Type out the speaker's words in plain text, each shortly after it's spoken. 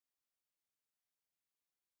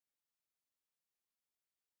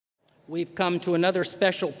We've come to another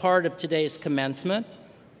special part of today's commencement.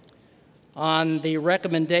 On the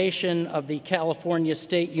recommendation of the California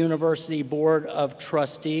State University Board of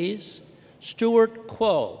Trustees, Stewart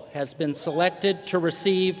Kwoh has been selected to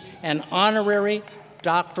receive an honorary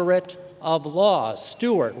doctorate of laws.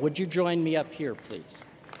 Stewart, would you join me up here, please?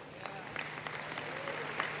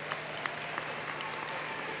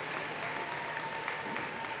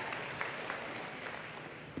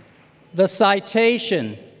 The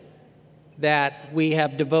citation that we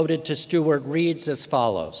have devoted to Stewart reads as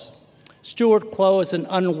follows. Stewart Kwoh is an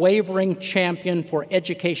unwavering champion for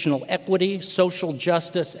educational equity, social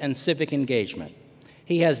justice, and civic engagement.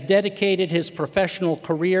 He has dedicated his professional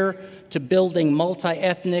career to building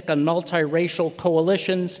multi-ethnic and multiracial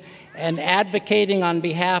coalitions and advocating on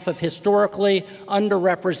behalf of historically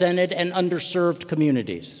underrepresented and underserved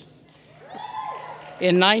communities.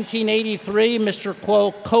 In 1983, Mr.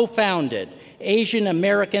 Kwoh co-founded Asian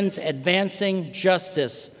Americans Advancing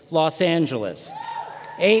Justice Los Angeles,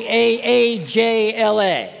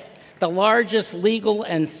 AAAJLA, the largest legal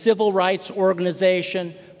and civil rights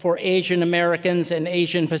organization for Asian Americans and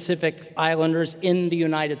Asian Pacific Islanders in the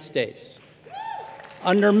United States.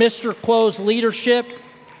 Under Mr. Kwoh's leadership,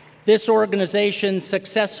 this organization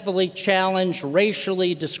successfully challenged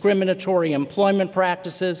racially discriminatory employment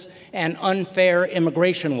practices and unfair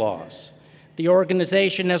immigration laws. The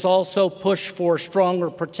organization has also pushed for stronger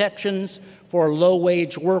protections for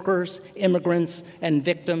low-wage workers, immigrants, and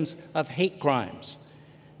victims of hate crimes.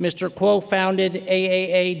 Mr. Kwoh founded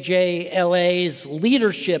AAAJLA's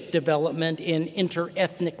Leadership Development in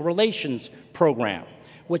Interethnic Relations program,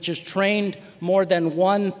 which has trained more than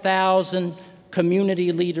 1,000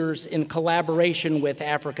 community leaders in collaboration with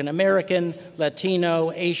African American,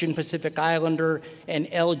 Latino, Asian Pacific Islander, and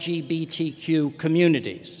LGBTQ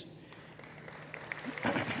communities.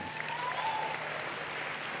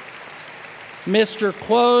 Mr.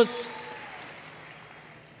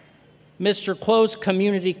 Kwoh's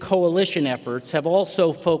community coalition efforts have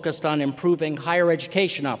also focused on improving higher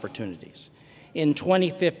education opportunities. In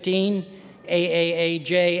 2015,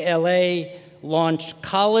 AAAJLA launched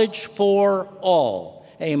College for All,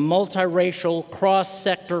 a multiracial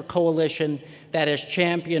cross-sector coalition that has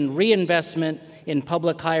championed reinvestment in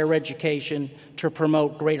public higher education to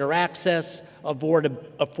promote greater access,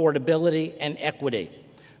 affordability, and equity.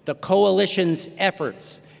 The coalition's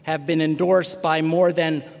efforts have been endorsed by more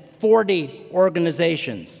than 40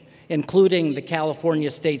 organizations, including the California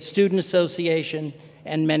State Student Association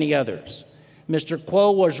and many others. Mr.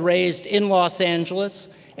 Kwoh was raised in Los Angeles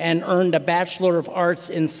and earned a Bachelor of Arts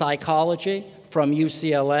in Psychology from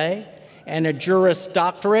UCLA and a Juris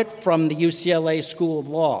Doctorate from the UCLA School of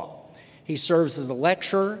Law. He serves as a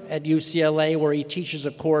lecturer at UCLA, where he teaches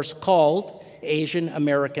a course called Asian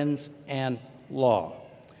Americans and Law.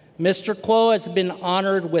 Mr. Kwoh has been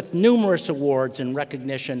honored with numerous awards in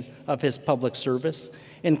recognition of his public service,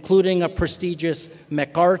 including a prestigious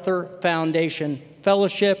MacArthur Foundation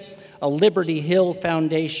Fellowship, a Liberty Hill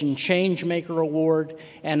Foundation Changemaker Award,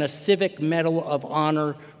 and a Civic Medal of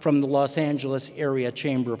Honor from the Los Angeles Area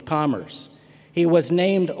Chamber of Commerce. He was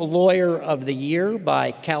named Lawyer of the Year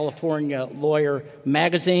by California Lawyer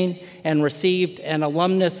Magazine and received an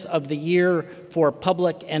Alumnus of the Year for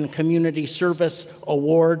Public and Community Service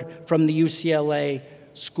Award from the UCLA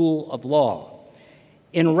School of Law.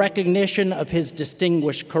 In recognition of his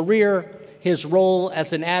distinguished career, his role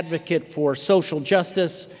as an advocate for social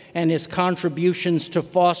justice, and his contributions to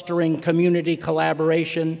fostering community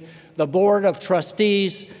collaboration, the Board of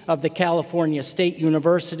Trustees of the California State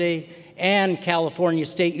University and California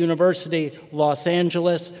State University, Los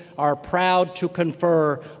Angeles, are proud to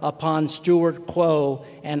confer upon Stewart Kwoh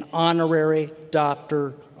an honorary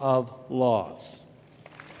Doctor of Laws.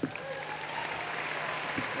 Thank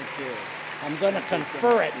you. I'm going to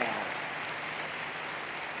confer it now.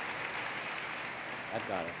 I've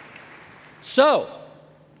got it. So,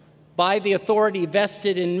 by the authority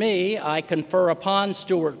vested in me, I confer upon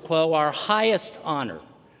Stewart Kwoh our highest honor,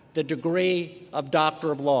 the degree of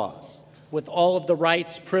Doctor of Laws, with all of the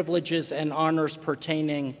rights, privileges, and honors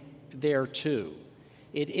pertaining thereto.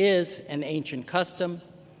 It is an ancient custom,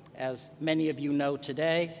 as many of you know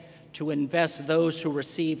today, to invest those who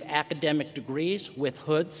receive academic degrees with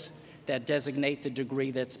hoods that designate the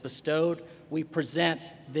degree that's bestowed. We present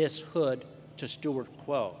this hood to Stewart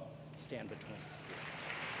Kwoh. Stand between us.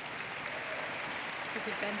 You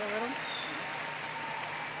could bend a little.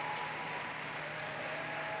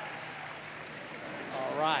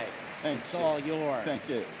 All right. It's all yours. Thank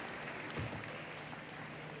you.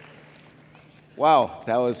 Wow,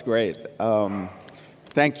 that was great.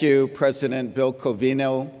 Thank you, President Bill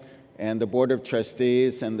Covino and the Board of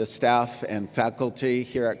Trustees and the staff and faculty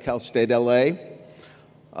here at Cal State LA.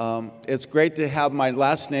 It's great to have my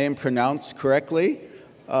last name pronounced correctly.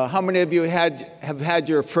 How many of you have had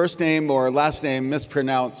your first name or last name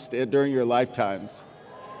mispronounced during your lifetimes?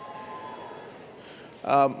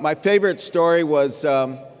 My favorite story was,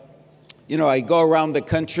 I go around the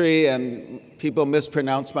country and people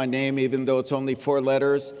mispronounce my name even though it's only 4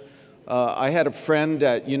 letters. I had a friend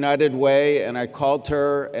at United Way and I called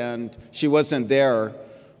her and she wasn't there.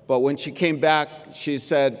 But when she came back, she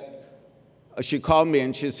called me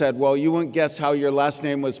and she said, well, you wouldn't guess how your last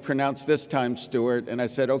name was pronounced this time, Stewart. And I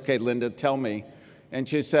said, okay, Linda, tell me. And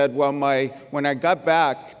she said, well, when I got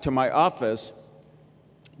back to my office,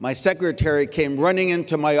 my secretary came running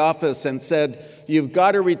into my office and said, you've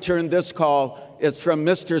got to return this call. It's from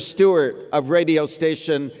Mr. Stewart of radio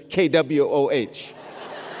station KWOH.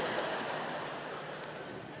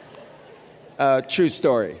 True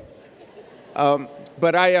story.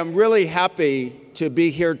 But I am really happy to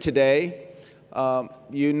be here today.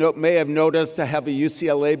 You may have noticed I have a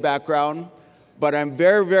UCLA background, but I'm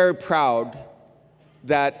very, very proud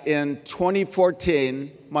that in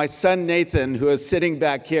 2014, my son Nathan, who is sitting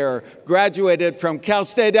back here, graduated from Cal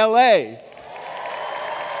State LA.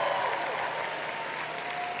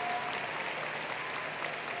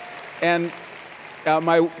 And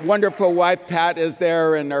my wonderful wife, Pat, is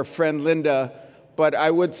there, and our friend Linda. But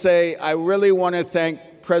I would say I really want to thank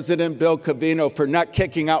President Bill Covino for not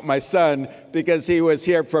kicking out my son because he was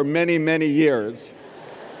here for many, many years.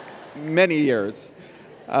 Many years.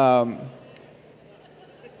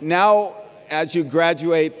 Now, as you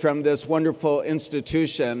graduate from this wonderful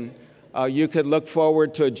institution, you could look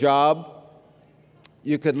forward to a job.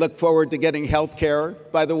 You could look forward to getting health care.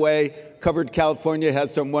 By the way, Covered California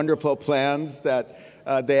has some wonderful plans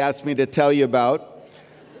that they asked me to tell you about.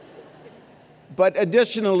 But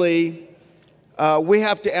additionally, we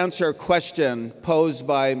have to answer a question posed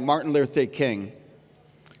by Martin Luther King.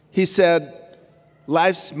 He said,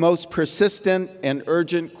 life's most persistent and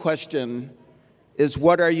urgent question is,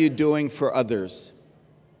 what are you doing for others?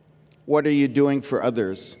 What are you doing for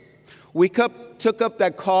others? We took up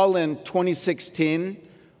that call in 2016.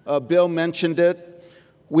 Bill mentioned it.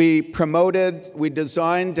 We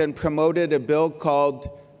designed and promoted a bill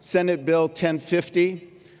called Senate Bill 1050.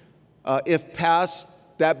 If passed,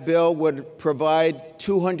 that bill would provide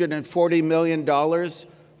 $240 million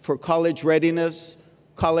for college readiness,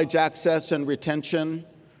 college access and retention,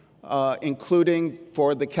 including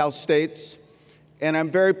for the Cal States. And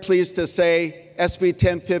I'm very pleased to say SB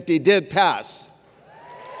 1050 did pass.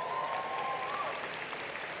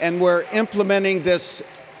 And we're implementing this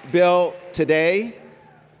bill today.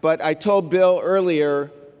 But I told Bill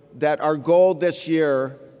earlier that our goal this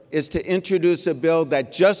year is to introduce a bill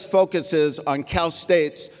that just focuses on Cal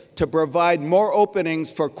States to provide more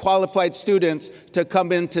openings for qualified students to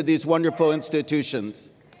come into these wonderful institutions.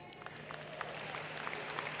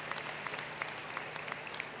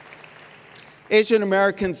 Asian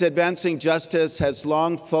Americans Advancing Justice has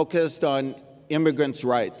long focused on immigrants'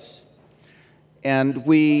 rights. And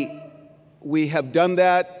we have done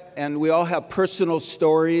that. And we all have personal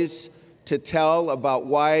stories to tell about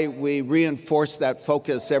why we reinforce that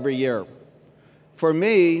focus every year. For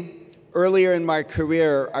me, earlier in my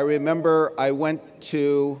career, I remember I went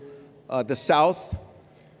to the South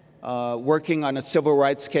working on a civil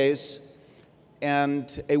rights case,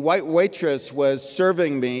 and a white waitress was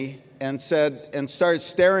serving me and started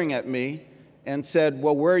staring at me and said,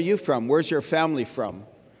 well, where are you from? Where's your family from?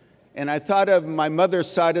 And I thought of my mother's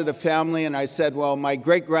side of the family, and I said, well, my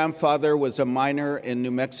great-grandfather was a miner in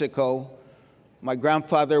New Mexico. My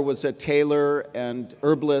grandfather was a tailor and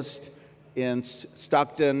herbalist in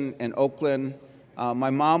Stockton and Oakland.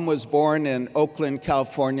 My mom was born in Oakland,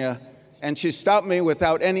 California. And she stopped me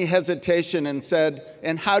without any hesitation and said,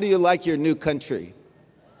 and how do you like your new country?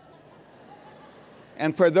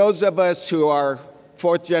 And for those of us who are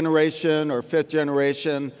 4th generation or 5th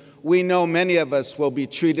generation, we know many of us will be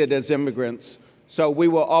treated as immigrants, so we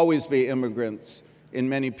will always be immigrants in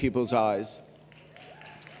many people's eyes.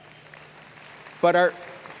 But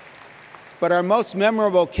our most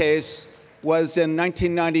memorable case was in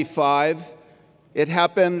 1995. It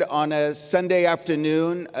happened on a Sunday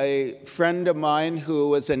afternoon. A friend of mine who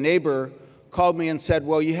was a neighbor called me and said,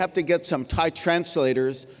 well, you have to get some Thai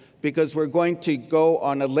translators because we're going to go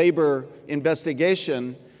on a labor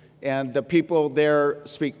investigation and the people there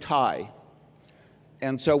speak Thai.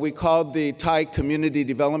 And so we called the Thai Community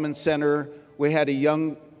Development Center. We had a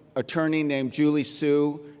young attorney named Julie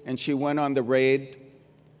Sue, and she went on the raid.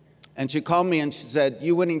 And she called me and she said,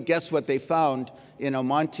 you wouldn't guess what they found in El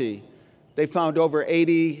Monte. They found over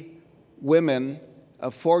 80 women,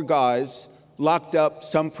 4 guys, locked up,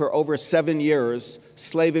 some for over 7 years,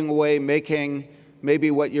 slaving away, making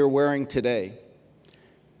maybe what you're wearing today.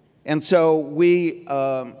 And so we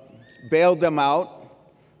bailed them out.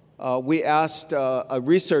 We asked a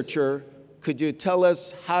researcher, could you tell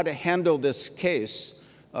us how to handle this case?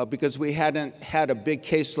 Because we hadn't had a big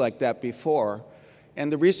case like that before.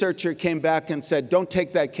 And the researcher came back and said, don't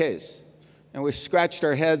take that case. And we scratched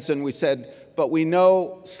our heads and we said, but we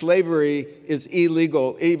know slavery is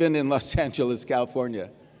illegal even in Los Angeles, California.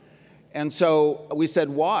 And so we said,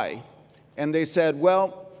 why? And they said,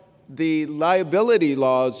 well, the liability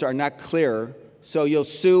laws are not clear, so you'll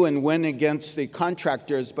sue and win against the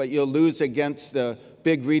contractors, but you'll lose against the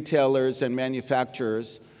big retailers and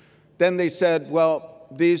manufacturers. Then they said, well,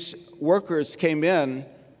 these workers came in,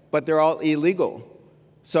 but they're all illegal.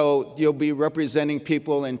 So you'll be representing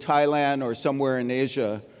people in Thailand or somewhere in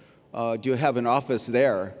Asia. Do you have an office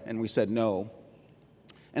there? And we said no.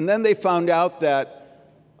 And then they found out that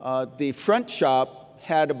the front shop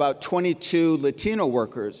had about 22 Latino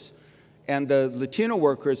workers. And the Latino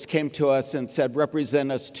workers came to us and said,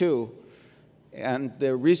 represent us too. And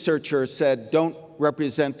the researcher said, don't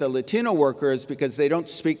represent the Latino workers because they don't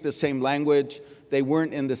speak the same language. They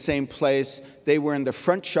weren't in the same place. They were in the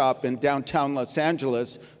front shop in downtown Los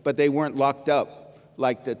Angeles, but they weren't locked up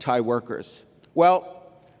like the Thai workers. Well,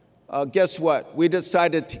 guess what? We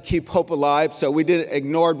decided to keep hope alive, so we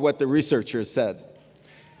ignored what the researchers said.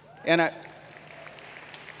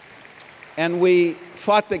 And we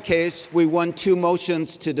fought the case. We won 2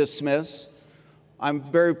 motions to dismiss.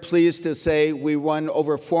 I'm very pleased to say we won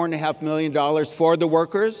over $4.5 million for the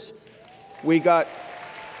workers.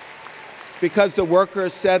 Because the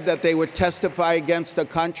workers said that they would testify against the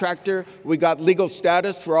contractor, we got legal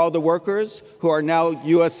status for all the workers who are now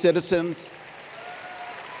U.S. citizens.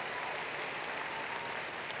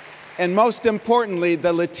 And most importantly,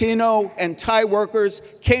 the Latino and Thai workers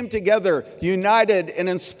came together, united, and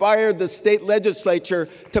inspired the state legislature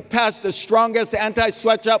to pass the strongest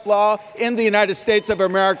anti-sweatshop law in the United States of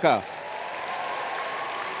America.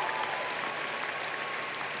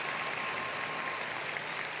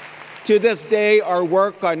 To this day, our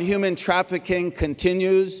work on human trafficking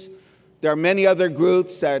continues. There are many other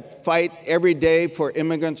groups that fight every day for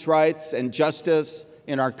immigrants' rights and justice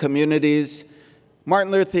in our communities.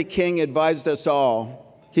 Martin Luther King advised us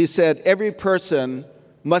all. He said, every person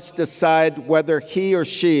must decide whether he or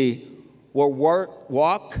she will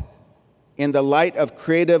walk in the light of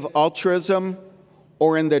creative altruism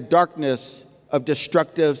or in the darkness of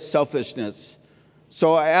destructive selfishness.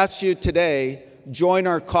 So I ask you today, join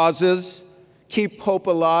our causes, keep hope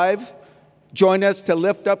alive, join us to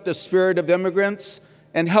lift up the spirit of immigrants,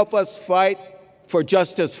 and help us fight for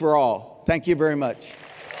justice for all. Thank you very much.